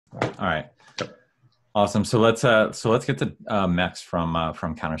All right. Awesome. So let's get to mechs from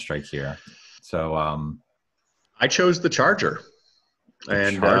Counterstrike here. So I chose the Charger.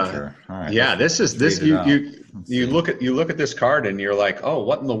 And Charger. All right. yeah, this you see. look at this card and you're like, oh,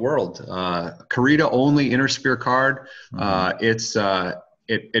 what in the world? Karita only inner sphere card.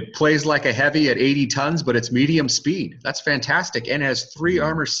 It plays like a heavy at 80 tons, but it's medium speed. That's fantastic, and has 3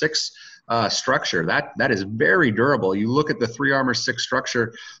 armor 6 structure. That is very durable. You look at the 3 armor 6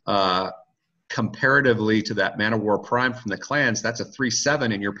 structure comparatively to that Man of War Prime from the clans. That's a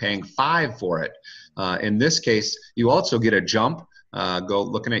 3/7, and you're paying 5 for it. In this case, you also get a jump. Go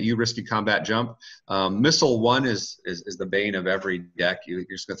looking at you, risky combat jump. Missile 1 is the bane of every deck. You're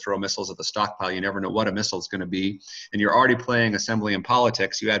just going to throw missiles at the stockpile. You never know what a missile is going to be. And you're already playing assembly and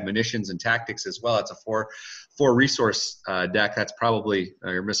politics. You add munitions and tactics as well. It's a 4 resource deck. That's probably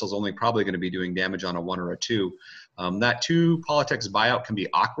your missile's only probably going to be doing damage on a 1 or a 2. That 2 politics buyout can be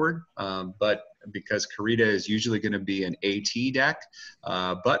awkward, but because Karita is usually going to be an AT deck,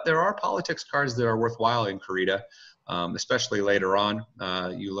 but there are politics cards that are worthwhile in Karita. Especially later on,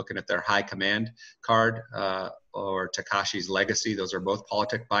 you looking at their High Command card or Takashi's Legacy. Those are both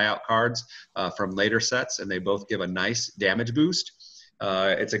politic buyout cards from later sets, and they both give a nice damage boost.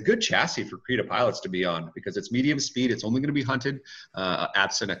 It's a good chassis for Karita pilots to be on because it's medium speed. It's only going to be hunted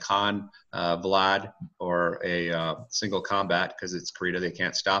absent a Khan, Vlad, or a single combat because it's Karita. They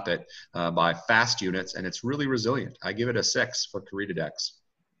can't stop it by fast units, and it's really resilient. I give it a 6 for Karita decks.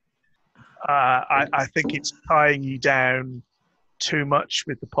 I think it's tying you down too much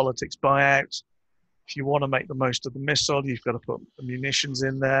with the politics buyout. If you want to make the most of the missile, you've got to put the munitions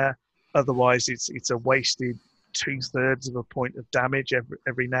in there. Otherwise, it's a wasted 2/3 of a point of damage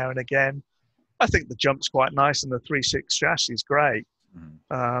every now and again. I think the jump's quite nice and the 3/6 chassis is great.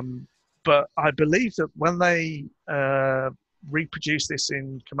 But I believe that when they reproduced this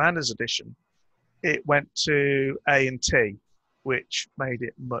in Commander's Edition, it went to A and T, which made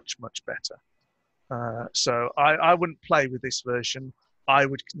it much, much better. So I wouldn't play with this version. I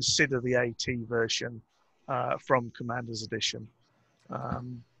would consider the AT version from Commander's Edition.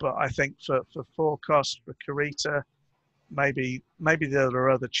 But I think for forecast for Karita, maybe there are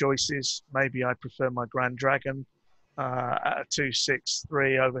other choices. Maybe I prefer my Grand Dragon at a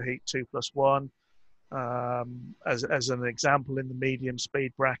 2/6/3 overheat 2+1 as an example in the medium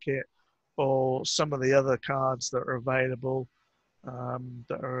speed bracket, or some of the other cards that are available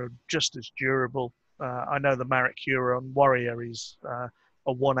that are just as durable. I know the Mechwarrior is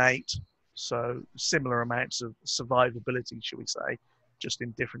a 1/8, so similar amounts of survivability, shall we say, just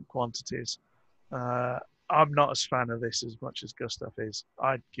in different quantities. I'm not as fan of this as much as Gustaf is.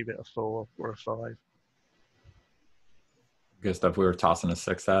 I'd give it a 4 or a 5. Gustaf, we were tossing a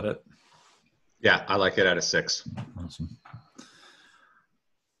 6 at it. Yeah, I like it at a 6. Awesome.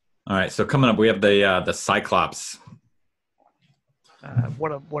 All right, so coming up, we have the Cyclops.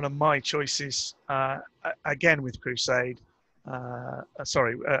 One of my choices, again with Crusade,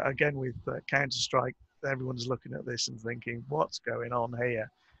 again with Counter-Strike. Everyone's looking at this and thinking, what's going on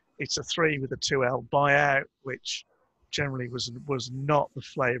here? It's a 3 with a 2L buyout, which generally was not the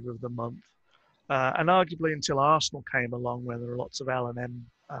flavour of the month. And arguably until Arsenal came along, where there are lots of L and M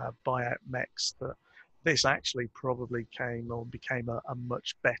buyout mechs, that this actually probably became a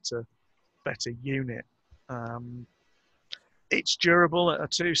much better unit. It's durable at a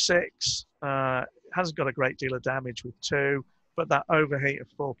 2/6. Hasn't got a great deal of damage with 2, but that overheat of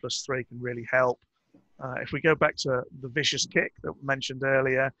 4+3 can really help. If we go back to the Vicious Kick that we mentioned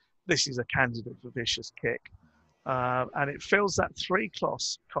earlier, this is a candidate for Vicious Kick. And it fills that 3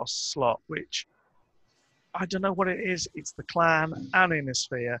 cost slot, which I don't know what it is. It's the clan and Inner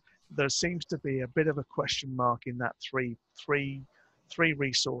Sphere. There seems to be a bit of a question mark in that three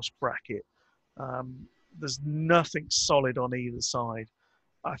resource bracket. There's nothing solid on either side.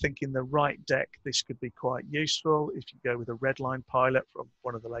 I think in the right deck, this could be quite useful. If you go with a Redline pilot from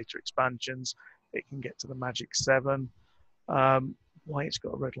one of the later expansions, it can get to the Magic 7. Why it's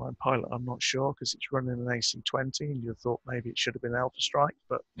got a Redline pilot, I'm not sure, because it's running an AC-20, and you thought maybe it should have been Alpha Strike,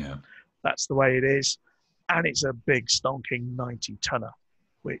 but yeah, that's the way it is. And it's a big stonking 90-tonner,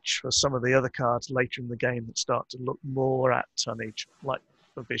 which for some of the other cards later in the game that start to look more at tonnage, like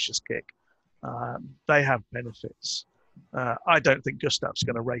the Vicious Kick, they have benefits. I don't think Gustaf's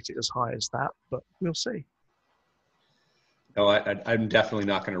going to rate it as high as that, but we'll see. No, I'm definitely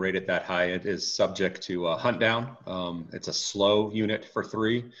not going to rate it that high. It is subject to hunt down. It's a slow unit for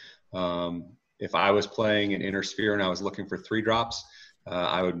 3. If I was playing an Inner Sphere and I was looking for 3 drops,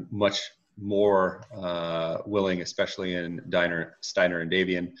 I would much more willing, especially in Steiner and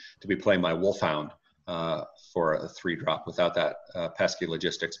Davian, to be playing my Wolfhound for a 3-drop without that pesky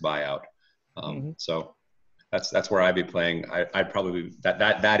logistics buyout. So that's where I'd be playing. I'd probably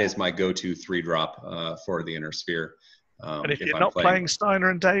that is my go-to 3-drop for the Inner Sphere. And if you're not playing Steiner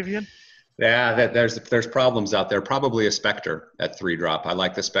and Davian? Yeah, there's problems out there. Probably a Spectre at 3-drop. I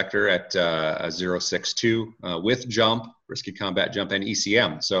like the Spectre at a 0.62 with jump, risky combat jump, and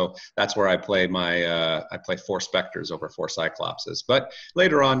ECM. So that's where I play I play 4 Spectres over 4 Cyclopses. But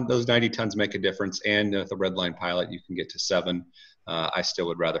later on, those 90 tons make a difference. And the Redline Pilot, you can get to 7. I still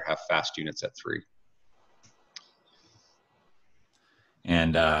would rather have fast units at 3.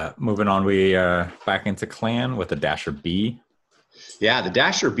 And moving on, we are back into Clan with the Dasher B. Yeah, the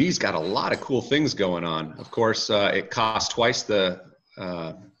Dasher B's got a lot of cool things going on. Of course, it costs twice the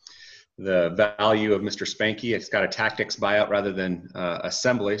value of Mr. Spanky. It's got a tactics buyout rather than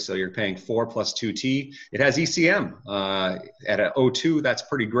assembly, so you're paying 4 plus 2T. It has ECM at an 0.2. That's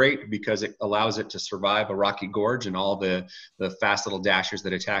pretty great because it allows it to survive a rocky gorge, and all the fast little dashers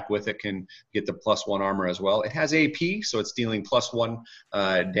that attack with it can get the +1 armor as well. It has AP, so it's dealing +1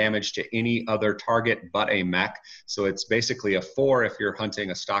 damage to any other target but a mech. So it's basically a 4 if you're hunting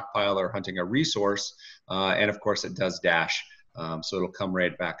a stockpile or hunting a resource, and of course it does dash, so it'll come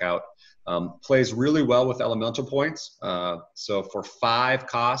right back out. Plays really well with elemental points. So for 5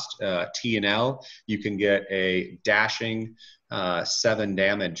 cost T and L, you can get a dashing 7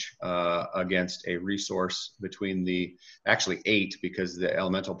 damage against a resource between actually 8, because the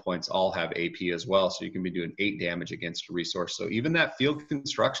elemental points all have AP as well. So you can be doing 8 damage against a resource. So even that field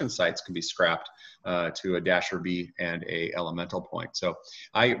construction sites can be scrapped to a Dasher B and a elemental point. So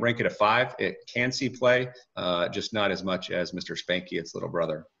I rank it a 5. It can see play, just not as much as Mr. Spanky, its little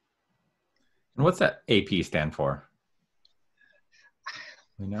brother. And what's that AP stand for?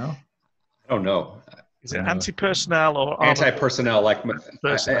 You know? I don't know. Is it anti-personnel or anti-personnel? Like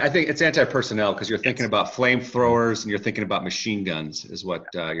I think it's anti-personnel because you're thinking about flamethrowers and you're thinking about machine guns is what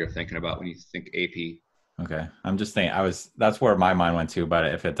you're thinking about when you think AP. Okay, I'm just thinking. That's where my mind went to. But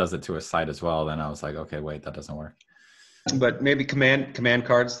if it does it to a site as well, then I was like, okay, wait, that doesn't work. But maybe command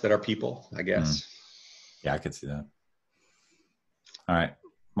cards that are people, I guess. Yeah, I could see that. All right.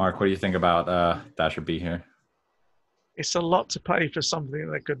 Mark, what do you think about Dasher B here? It's a lot to pay for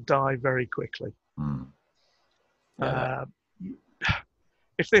something that could die very quickly. Yeah,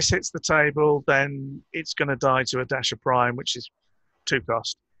 if this hits the table, then it's going to die to a Dasher Prime, which is 2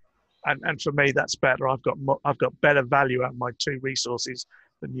 cost. And for me, that's better. I've got better value out of my 2 resources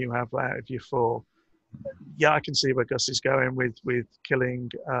than you have out of your 4. Yeah, I can see where Gus is going with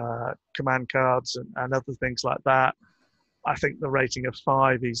killing command cards and other things like that. I think the rating of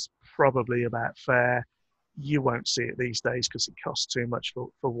 5 is probably about fair. You won't see it these days because it costs too much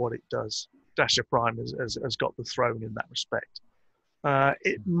for what it does. Dasher Prime has got the throne in that respect.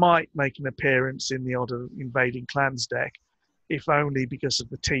 It might make an appearance in the odd Invading Clans deck, if only because of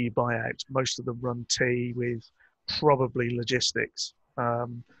the T buyout. Most of them run T with probably logistics.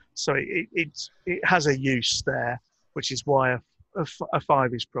 So it has a use there, which is why a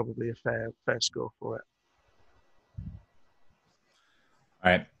 5 is probably a fair score for it. All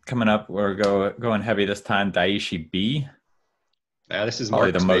right, coming up, we're going heavy this time. Daishi B. Yeah, this is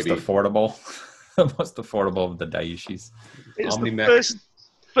probably Mark's the most baby. affordable, the most affordable of the Daishis. It's the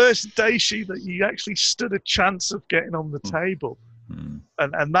first Daishi that you actually stood a chance of getting on the table,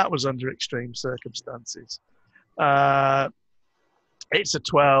 and that was under extreme circumstances. It's a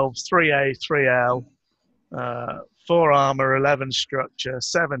 12, 3A, 3L, 4 armor, 11 structure,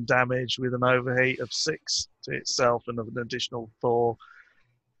 7 damage with an overheat of 6 to itself and an additional 4.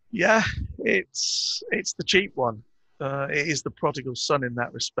 Yeah, it's the cheap one. It is the prodigal son in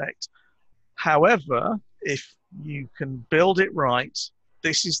that respect. However, if you can build it right,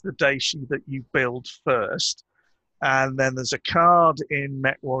 this is the Daishi that you build first. And then there's a card in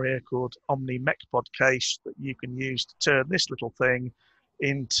Mechwarrior called Omni Mechpod Case that you can use to turn this little thing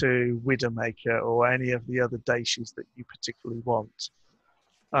into Widowmaker or any of the other Daishis that you particularly want.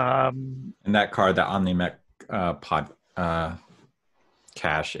 And that card, the Omni Mech pod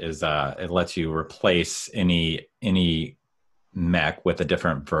cache, is it lets you replace any mech with a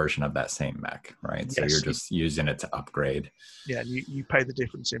different version of that same mech, right? Yes. So you're just using it to upgrade. Yeah, you pay the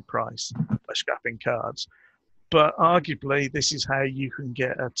difference in price by scrapping cards. But arguably, this is how you can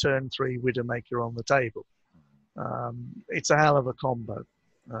get a turn 3 Widowmaker on the table. It's a hell of a combo,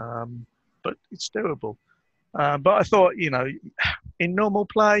 but it's doable. But I thought, in normal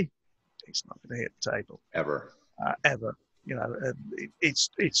play, it's not going to hit the table. Ever.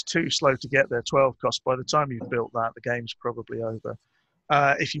 It's too slow to get there. 12 cost. By the time you've built that, the game's probably over.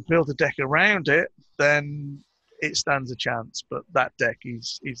 If you build a deck around it, then it stands a chance. But that deck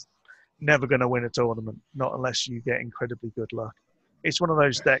is never going to win a tournament, not unless you get incredibly good luck. It's one of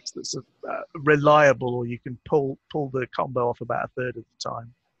those decks that's reliable, or you can pull the combo off about a third of the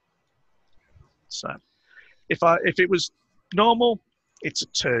time. So if it was normal, it's a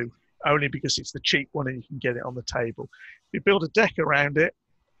 2, only because it's the cheap one and you can get it on the table. If you build a deck around it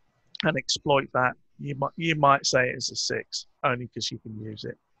and exploit that, you might say it's a 6, only because you can use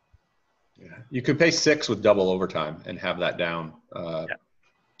it. Yeah, you could pay 6 with double overtime and have that down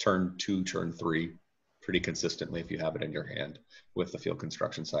turn 2, turn 3 pretty consistently if you have it in your hand with the field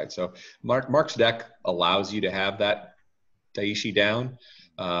construction side. So Mark's deck allows you to have that Daishi down,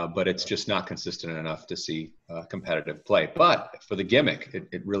 but it's just not consistent enough to see competitive play. But for the gimmick,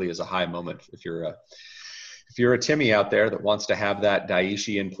 it really is a high moment. If you're a Timmy out there that wants to have that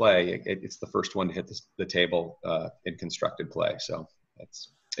Daishi in play, it's the first one to hit the table in constructed play. So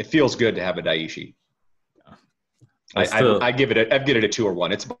it feels good to have a Daishi. I'd give it a 2 or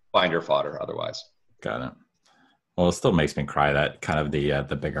 1. It's binder fodder otherwise. Got it. Well, it still makes me cry that kind of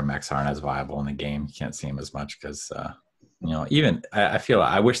the bigger mechs aren't as viable in the game. You can't see them as much because even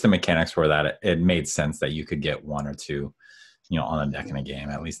I wish the mechanics were that it made sense that you could get 1 or 2 on a deck in a game.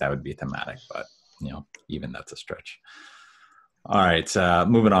 At least that would be thematic, but even that's a stretch. All right,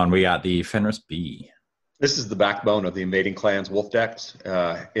 moving on. We got the Fenris B. This is the backbone of the Invading Clans Wolf decks.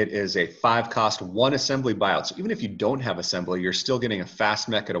 It is a 5-cost 1 assembly buyout. So even if you don't have assembly, you're still getting a fast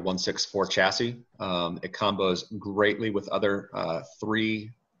mech at a 164 chassis. It combos greatly with other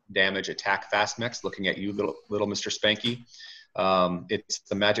 3 damage attack fast mechs. Looking at you, little Mr. Spanky. It's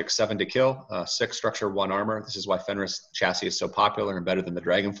the magic 7 to kill, 6 structure, 1 armor. This is why Fenris chassis is so popular and better than the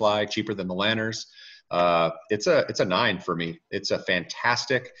Dragonfly, cheaper than the Lanners. It's a 9 for me. It's a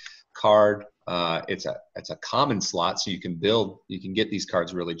fantastic card. It's a common slot, so you can get these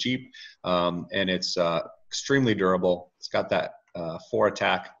cards really cheap, and it's extremely durable. It's got that 4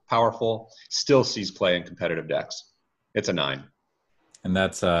 attack, powerful, still sees play in competitive decks. It's a 9. And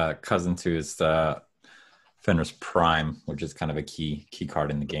that's cousin to his Fenris Prime, which is kind of a key card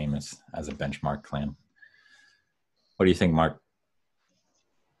in the game as a benchmark clan. What do you think, Mark?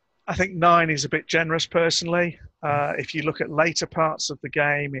 I think 9 is a bit generous, personally. If you look at later parts of the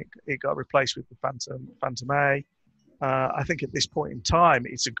game, it got replaced with the Phantom A. I think at this point in time,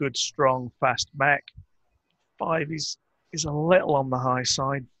 it's a good, strong, fast mech. 5 is a little on the high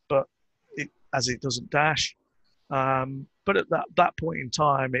side, but as it doesn't dash. But at that point in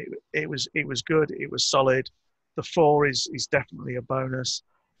time, it was good. It was solid. The 4 is definitely a bonus.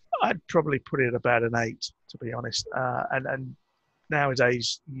 I'd probably put it about an 8, to be honest. And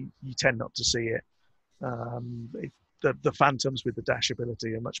nowadays, you tend not to see it. The Phantoms with the dash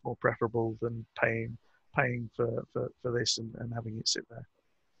ability are much more preferable than paying for this and having it sit there.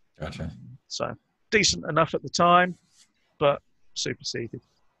 Gotcha. So decent enough at the time, but superseded.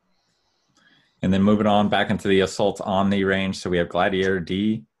 And then moving on back into the Assault Omni range. So we have Gladiator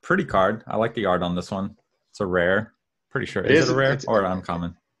D. Pretty card. I like the art on this one. It's a rare. Pretty sure. Is it a rare or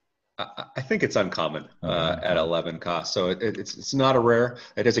uncommon? I think it's uncommon at 11 cost. So it's not a rare.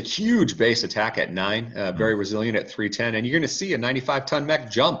 It has a huge base attack at 9, very resilient at 310, and you're going to see a 95-ton mech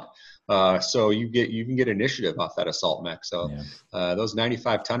jump. So you can get initiative off that assault mech. So those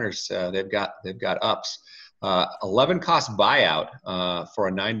 95-tonners, they've got ups. 11 cost buyout for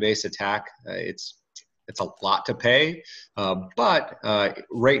a 9 base attack. It's a lot to pay, but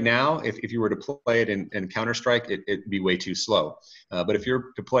right now, if you were to play it in Counterstrike, it'd be way too slow. But if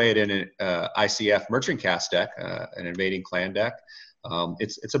you're to play it in an ICF Merchant Cast deck, an Invading Clan deck,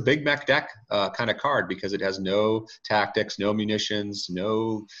 it's a big mech deck kind of card because it has no tactics, no munitions,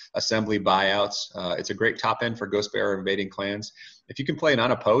 no assembly buyouts. It's a great top end for Ghostbearer Invading Clans. If you can play an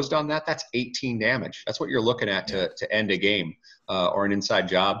unopposed on that, that's 18 damage. That's what you're looking at to end a game or an inside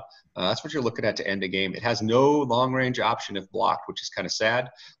job. That's what you're looking at to end a game. It has no long range option if blocked, which is kind of sad.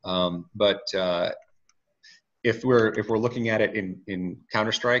 But if we're looking at it in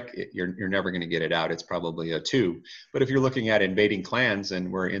Counter-Strike, you're never going to get it out. It's probably a 2. But if you're looking at Invading Clans and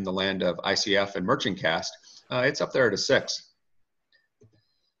we're in the land of ICF and Merchant Cast, it's up there at a 6.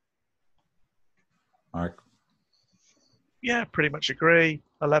 Mark? Yeah, pretty much agree.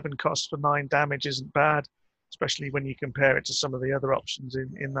 11 costs for 9 damage isn't bad, especially when you compare it to some of the other options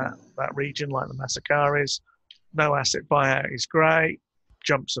in that region, like the Massacres. No asset buyout is great.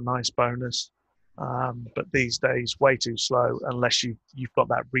 Jump's a nice bonus. But these days, way too slow unless you've got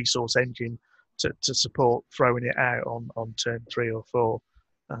that resource engine to support throwing it out on turn 3 or 4,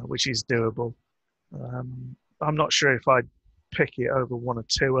 which is doable. I'm not sure if I'd pick it over 1 or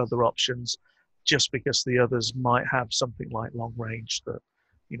 2 other options, just because the others might have something like long range that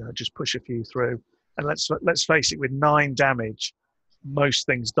just push a few through. And let's face it, with 9 damage, most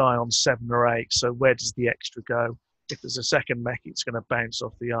things die on 7 or 8. So where does the extra go? If there's a second mech, it's going to bounce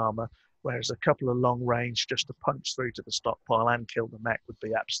off the armor. Whereas a couple of long range just to punch through to the stockpile and kill the mech would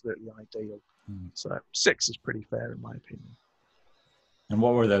be absolutely ideal. So 6 is pretty fair in my opinion. And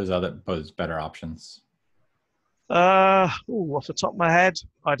what were those better options? Off the top of my head,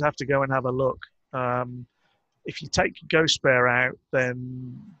 I'd have to go and have a look. If you take Ghost Bear out,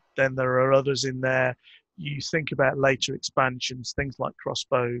 then there are others in there. You think about later expansions, things like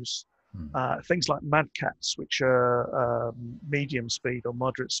crossbows, things like Mad Cats, which are medium speed or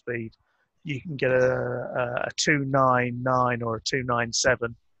moderate speed. You can get a 299 or a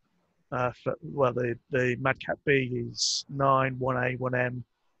 297. The Mad Cat B is 9, 1A, 1M,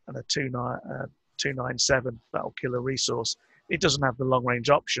 and a 297. That'll kill a resource. It doesn't have the long range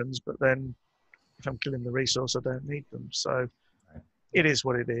options, but then if I'm killing the resource, I don't need them. So it is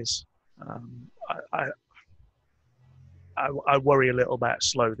what it is. I worry a little about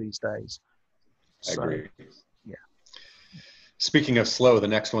slow these days. I agree. Yeah. Speaking of slow, the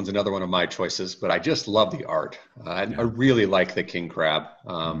next one's another one of my choices, but I just love the art. I really like the King Crab.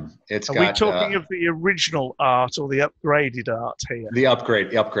 Are we talking of the original art or the upgraded art here? The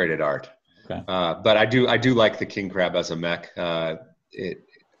upgraded art. Okay. But I do like the King Crab as a mech. It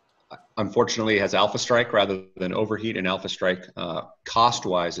unfortunately has Alpha Strike rather than Overheat, and Alpha Strike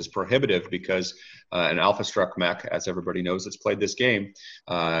cost-wise is prohibitive because an Alpha Struck mech, as everybody knows that's played this game,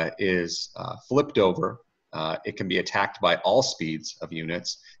 is flipped over. It can be attacked by all speeds of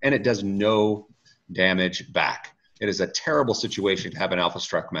units, and it does no damage back. It is a terrible situation to have an Alpha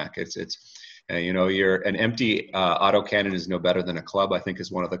Struck mech. You're an empty autocannon is no better than a club, I think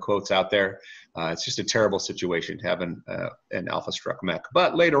is one of the quotes out there. It's just a terrible situation to have an Alpha Struck mech.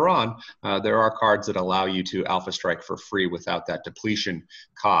 But later on, there are cards that allow you to Alpha Strike for free without that depletion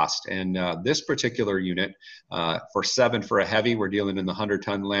cost. And this particular unit, for 7 for a heavy, we're dealing in the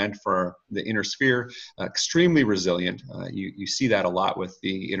 100-ton land for the Inner Sphere, extremely resilient. You see that a lot with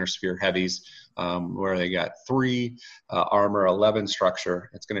the Inner Sphere heavies, where they got 3 armor, 11 structure.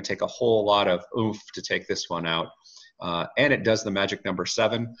 It's going to take a whole lot of oomph to take this one out. And it does the magic number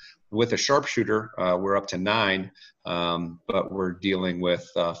 7. With a sharpshooter, we're up to 9, but we're dealing with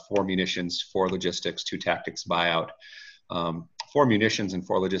 4 munitions, 4 logistics, 2 tactics buyout. 4 munitions and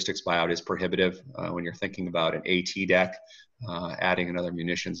 4 logistics buyout is prohibitive when you're thinking about an AT deck. Adding another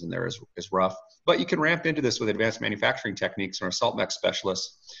munitions in there is rough. But you can ramp into this with advanced manufacturing techniques or assault mech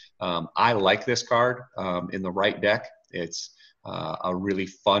specialists. I like this card in the right deck. It's a really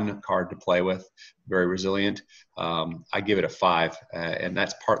fun card to play with, very resilient. I give it a 5, and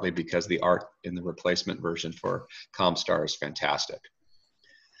that's partly because the art in the replacement version for Comstar is fantastic.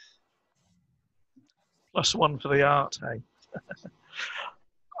 +1 for the art, hey?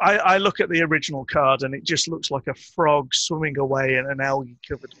 I look at the original card and it just looks like a frog swimming away in an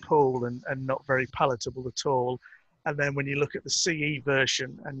algae-covered pool and not very palatable at all. And then when you look at the CE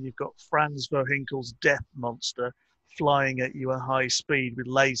version and you've got Franz Vohinkel's Death Monster flying at you at high speed with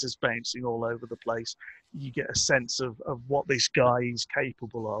lasers bouncing all over the place, you get a sense of what this guy is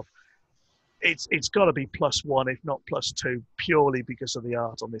capable of. It's got to be +1, if not +2, purely because of the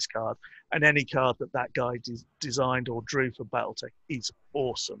art on this card. And any card that guy designed or drew for BattleTech is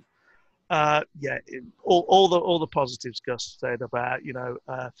awesome. All the positives Gus said about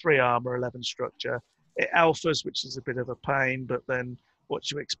 3 armor, 11 structure. It alphas, which is a bit of a pain, but then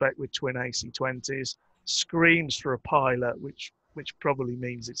what you expect with twin AC-20s. Screams for a pilot, which probably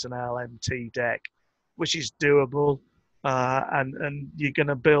means it's an LMT deck, which is doable. And you're going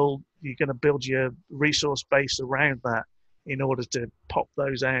to build your resource base around that in order to pop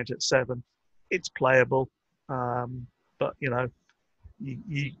those out at 7. It's playable, but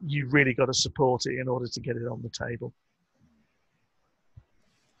you really got to support it in order to get it on the table.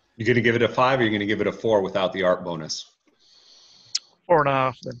 You're going to give it a 5, or you're going to give it a 4 without the art bonus?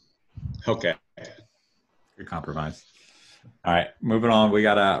 4.5 then. Okay. Good compromise. All right, moving on. We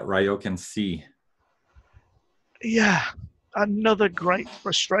got a Ryoken C. Yeah, another great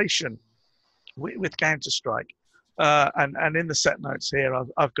frustration with Counterstrike. And in the set notes here,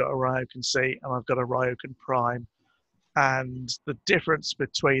 I've got a Ryoken C and I've got a Ryoken Prime. And the difference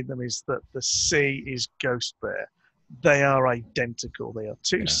between them is that the C is Ghost Bear. They are identical. They are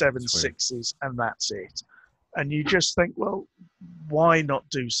 2 7/6s, and that's it. And you just think, well, why not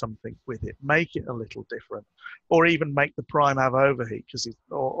do something with it? Make it a little different. Or even make the Prime have overheat,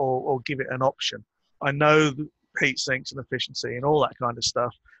 or give it an option. I know heat sinks and efficiency and all that kind of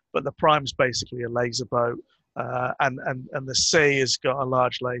stuff, but the Prime's basically a laser boat, and the C has got a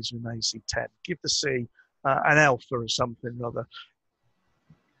large laser in AC-10. Give the C an alpha or something or other.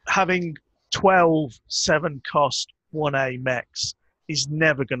 Having 12 7 cost 1A mechs is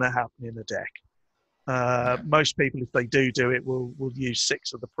never going to happen in a deck. Most people, if they do it, will use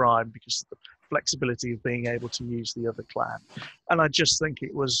 6 of the prime because of the flexibility of being able to use the other clan. And I just think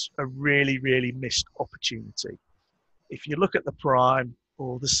it was a really, really missed opportunity. If you look at the prime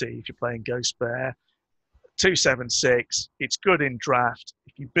or the C, if you're playing Ghost Bear, 276, it's good in draft.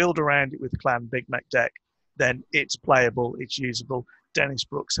 If you build around it with clan Big Mech deck, then it's playable, it's usable. Dennis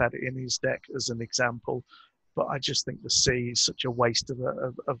Brooks had it in his deck as an example. But I just think the C is such a waste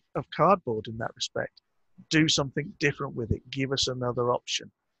of cardboard in that respect. Do something different with it. Give us another option.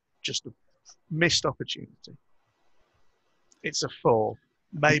 Just a missed opportunity. It's a 4,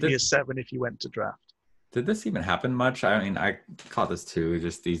 maybe a 7 if you went to draft. Did this even happen much? I mean, I caught this too,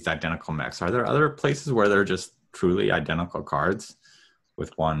 just these identical mechs. Are there other places where they're just truly identical cards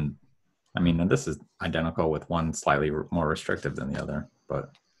with one? I mean, this is identical with one slightly more restrictive than the other,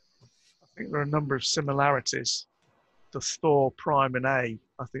 but... I think there are a number of similarities. The Thor Prime and A,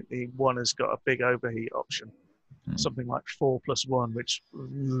 I think the one has got a big overheat option. Something like 4+1, which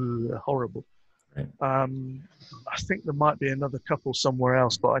horrible. Right. I think there might be another couple somewhere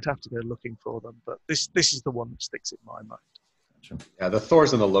else, but I'd have to go looking for them. But this is the one that sticks in my mind. Gotcha. Yeah, the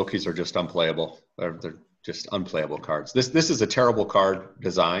Thors and the Lokis are just unplayable. They're just unplayable cards. This is a terrible card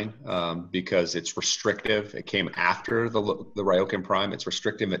design because it's restrictive. It came after the Ryoken Prime. It's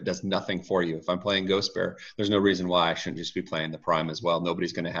restrictive. It does nothing for you. If I'm playing Ghost Bear, there's no reason why I shouldn't just be playing the Prime as well.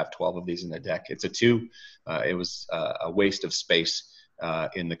 Nobody's going to have 12 of these in the deck. It's a 2. It was a waste of space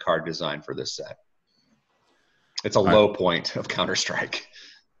in the card design for this set. It's a low point of Counterstrike.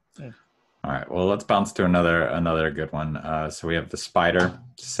 Yeah. All right. Well, let's bounce to another good one. So we have the Spider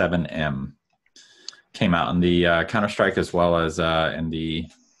 7M. Came out in the Counter-Strike as well as in the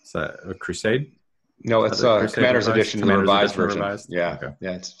Crusade? No, it's Commander's Edition, the revised version. Yeah, okay.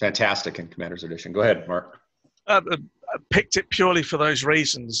 Yeah, it's fantastic in Commander's Edition. Go ahead, Mark. I picked it purely for those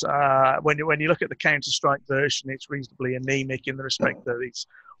reasons. When you look at the Counter-Strike version, it's reasonably anemic in the respect that it's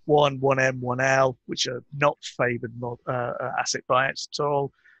 1M, 1L, which are not favoured asset buyouts at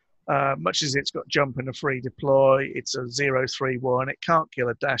all. Much as it's got jump and a free deploy, it's a 0/3/1. It can't kill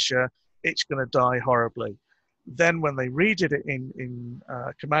a dasher. It's going to die horribly. Then when they redid it in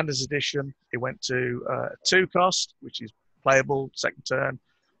Commander's Edition, it went to 2 cost, which is playable second turn,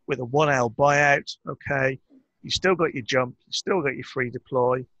 with a 1L buyout. Okay, you still got your jump, you still got your free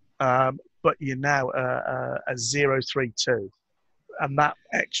deploy, but you're now a 0/3/2. And that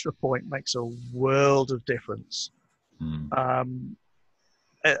extra point makes a world of difference.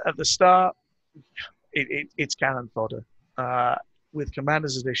 At the start, it's cannon fodder. With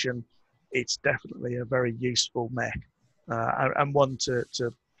Commander's Edition, it's definitely a very useful mech and one to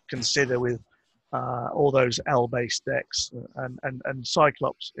consider with all those L-based decks and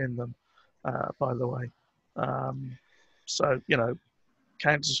Cyclops in them, by the way. So, you know,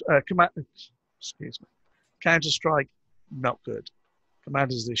 Counter-Strike, not good.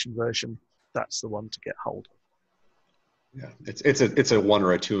 Commander's Edition version, that's the one to get hold of. Yeah, it's a 1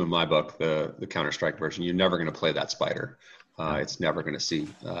 or a 2 in my book. The Counter-Strike version, you're never going to play that Spider. It's never going to see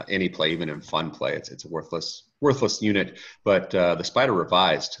any play, even in fun play. It's a worthless unit. But the Spider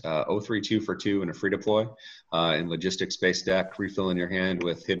revised, 0/3/2 for 2 and a free deploy in logistics based deck, refill in your hand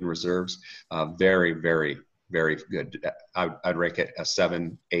with hidden reserves. Very, very, very good. I'd rank it a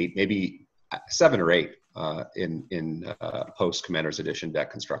 7, 8, maybe 7 or 8 in post Commander's Edition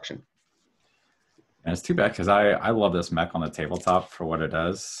deck construction. And it's too bad because I love this mech on the tabletop for what it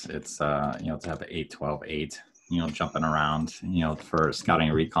does. It's to have the 8/12/8, jumping around, for scouting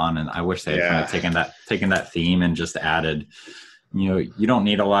and recon. And I wish they had kind of taken that theme and just added, you don't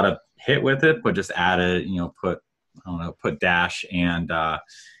need a lot of hit with it, but just added, put dash and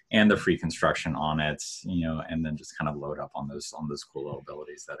the free construction on it, and then just kind of load up on those cool little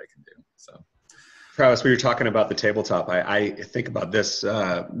abilities that it can do. So. Travis, we were talking about the tabletop. I think about this,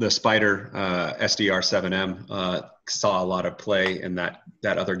 the Spider SDR7M saw a lot of play in that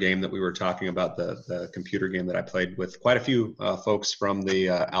other game that we were talking about, the computer game that I played with quite a few folks from the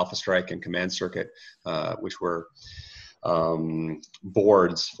Alpha Strike and Command Circuit, which were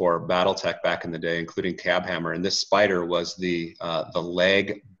boards for BattleTech back in the day, including Cabhammer. And this Spider was the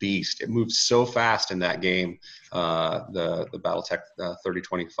leg beast. It moved so fast in that game, the BattleTech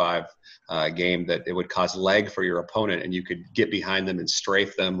 3025 game, that it would cause leg for your opponent, and you could get behind them and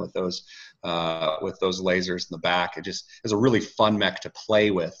strafe them with those lasers in the back. It was a really fun mech to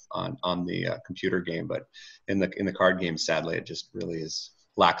play with on the computer game, but in the card game, sadly, it just really is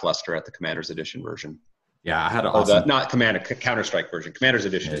lackluster at the Commander's Edition version. Yeah, I had an awesome... Counter-Strike version. Commander's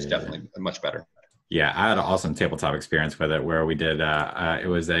Edition is definitely much better. Yeah, I had an awesome tabletop experience with it where we did. I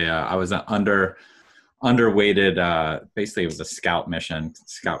was under underweighted. Basically, it was a scout mission,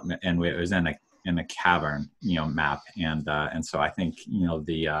 and it was in a cavern, map, and so I think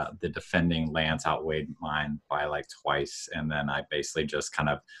the defending lands outweighed mine by like twice, and then I basically just kind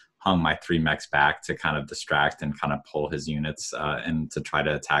of hung my 3 mechs back to kind of distract and kind of pull his units and to try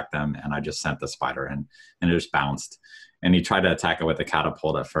to attack them, and I just sent the spider in, and it just bounced. And he tried to attack it with a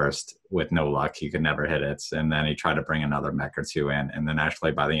catapult at first with no luck. He could never hit it. And then he tried to bring another mech or 2 in. And then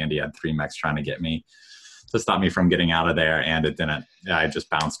actually by the end, he had 3 mechs trying to get me to stop me from getting out of there. And it didn't. I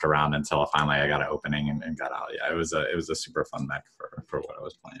just bounced around until finally I got an opening and got out. Yeah, it was a super fun mech for what I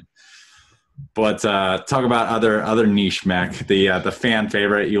was playing. But talk about other niche mech, the fan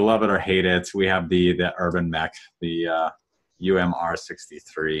favorite. You love it or hate it. We have the UrbanMech, the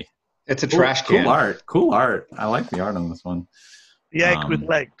UM-R63. It's a trash can. Cool art. I like the art on this one. The egg with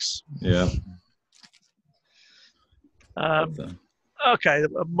legs. Yeah. Okay,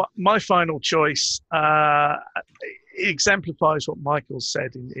 my final choice exemplifies what Michael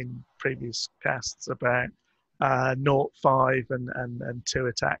said in previous casts about 0-5 and 2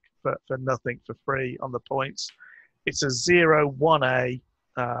 attack for nothing for free on the points. It's a 0-1A,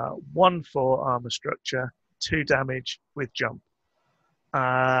 1-4 armor structure, 2 damage with jump.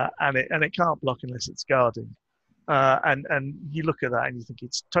 And it can't block unless it's guarding. And you look at that and you think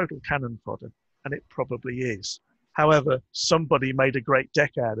it's total cannon fodder, and it probably is. However, somebody made a great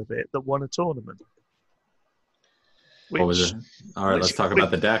deck out of it that won a tournament. What was it? All right, let's talk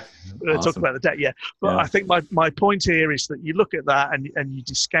about the deck. Awesome. Talk about the deck, yeah. But I think my point here is that you look at that and you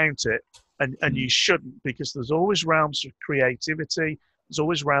discount it, and you shouldn't, because there's always realms of creativity. There's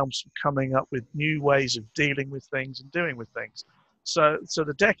always realms of coming up with new ways of dealing with things and doing with things. So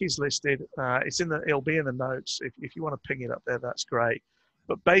the deck is listed. It'll be in the notes. If you want to ping it up there, that's great.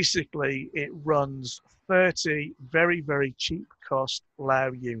 But basically, it runs 30 very, very cheap cost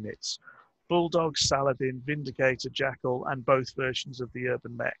Lao units: Bulldog, Saladin, Vindicator, Jackal, and both versions of the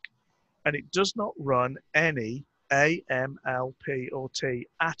UrbanMech. And it does not run any A, M, L, P, or T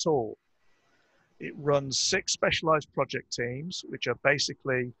at all. It runs 6 specialized project teams, which are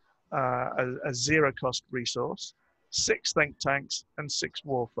basically a zero-cost resource, 6 think tanks, and 6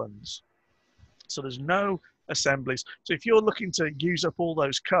 war funds. So there's no assemblies. So if you're looking to use up all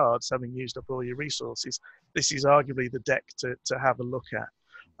those cards, having used up all your resources, this is arguably the deck to have a look at.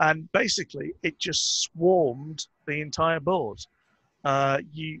 And basically, it just swarmed the entire board.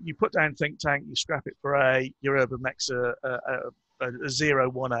 You put down think tank, you scrap it for A, your UrbanMech's a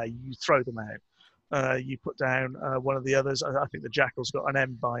 0-1A, you throw them out. You put down one of the others. I think the Jackal's got an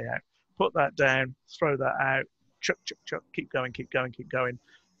M buyout. Put that down, throw that out, chuck, keep going.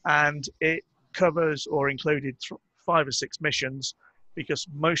 And it covers or included 5 or 6 missions, because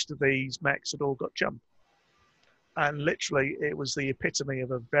most of these mechs had all got jump. And literally, it was the epitome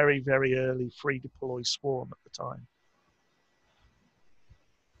of a very, very early free deploy swarm at the time.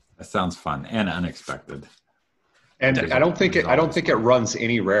 That sounds fun and unexpected. And I don't think it runs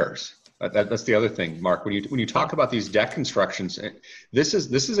any rares. That's the other thing, Mark. When you talk about these deck constructions, this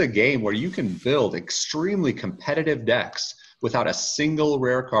is a game where you can build extremely competitive decks without a single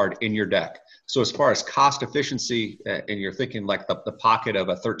rare card in your deck. So as far as cost efficiency, and you're thinking like the pocket of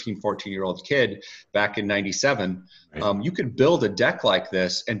a 13, 14-year-old kid back in 97, right. You could build a deck like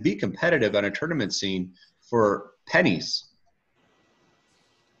this and be competitive on a tournament scene for pennies.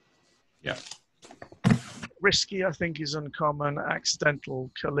 Yeah. Risky, I think, is uncommon. Accidental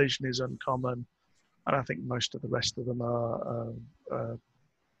collision is uncommon. And I think most of the rest of them are,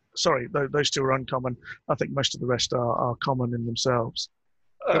 sorry, those 2 are uncommon. I think most of the rest are common in themselves.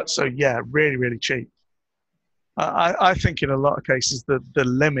 So yeah, really, really cheap. I think in a lot of cases the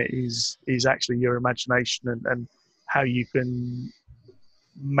limit is actually your imagination and how you can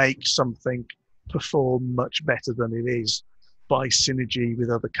make something perform much better than it is by synergy with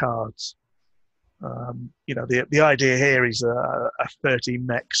other cards. The idea here is a 30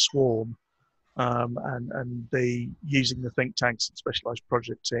 mech swarm, and using the think tanks and specialized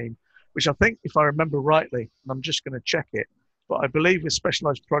project team, which I think, if I remember rightly, and I'm just going to check it, but I believe with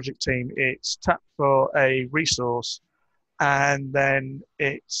specialized project team, it's tap for a resource, and then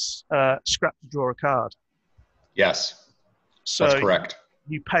it's scrap to draw a card. Yes, so that's correct.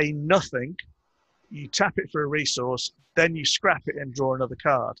 You pay nothing, you tap it for a resource, then you scrap it and draw another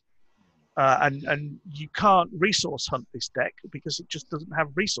card. And you can't resource hunt this deck because it just doesn't have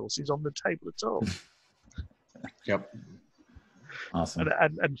resources on the table at all. Yep. Awesome.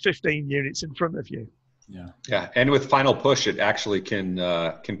 And 15 units in front of you. Yeah. And with final push, it actually can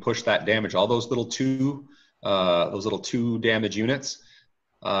push that damage. All those little 2 damage units,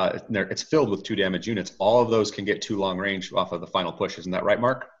 it's filled with 2 damage units. All of those can get 2 long range off of the final push. Isn't that right,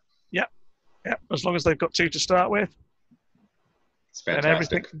 Mark? Yeah. Yeah, as long as they've got 2 to start with, It's then fantastic.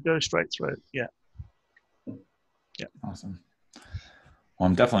 everything can go straight through. Yeah. Yeah. Awesome. Well,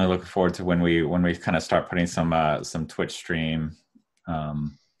 I'm definitely looking forward to when we kind of start putting some Twitch stream,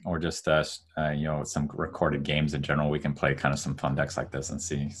 or just some recorded games in general. We can play kind of some fun decks like this and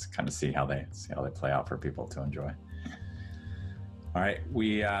see how they play out for people to enjoy. All right,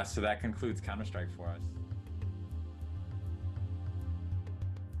 so that concludes Counterstrike for us.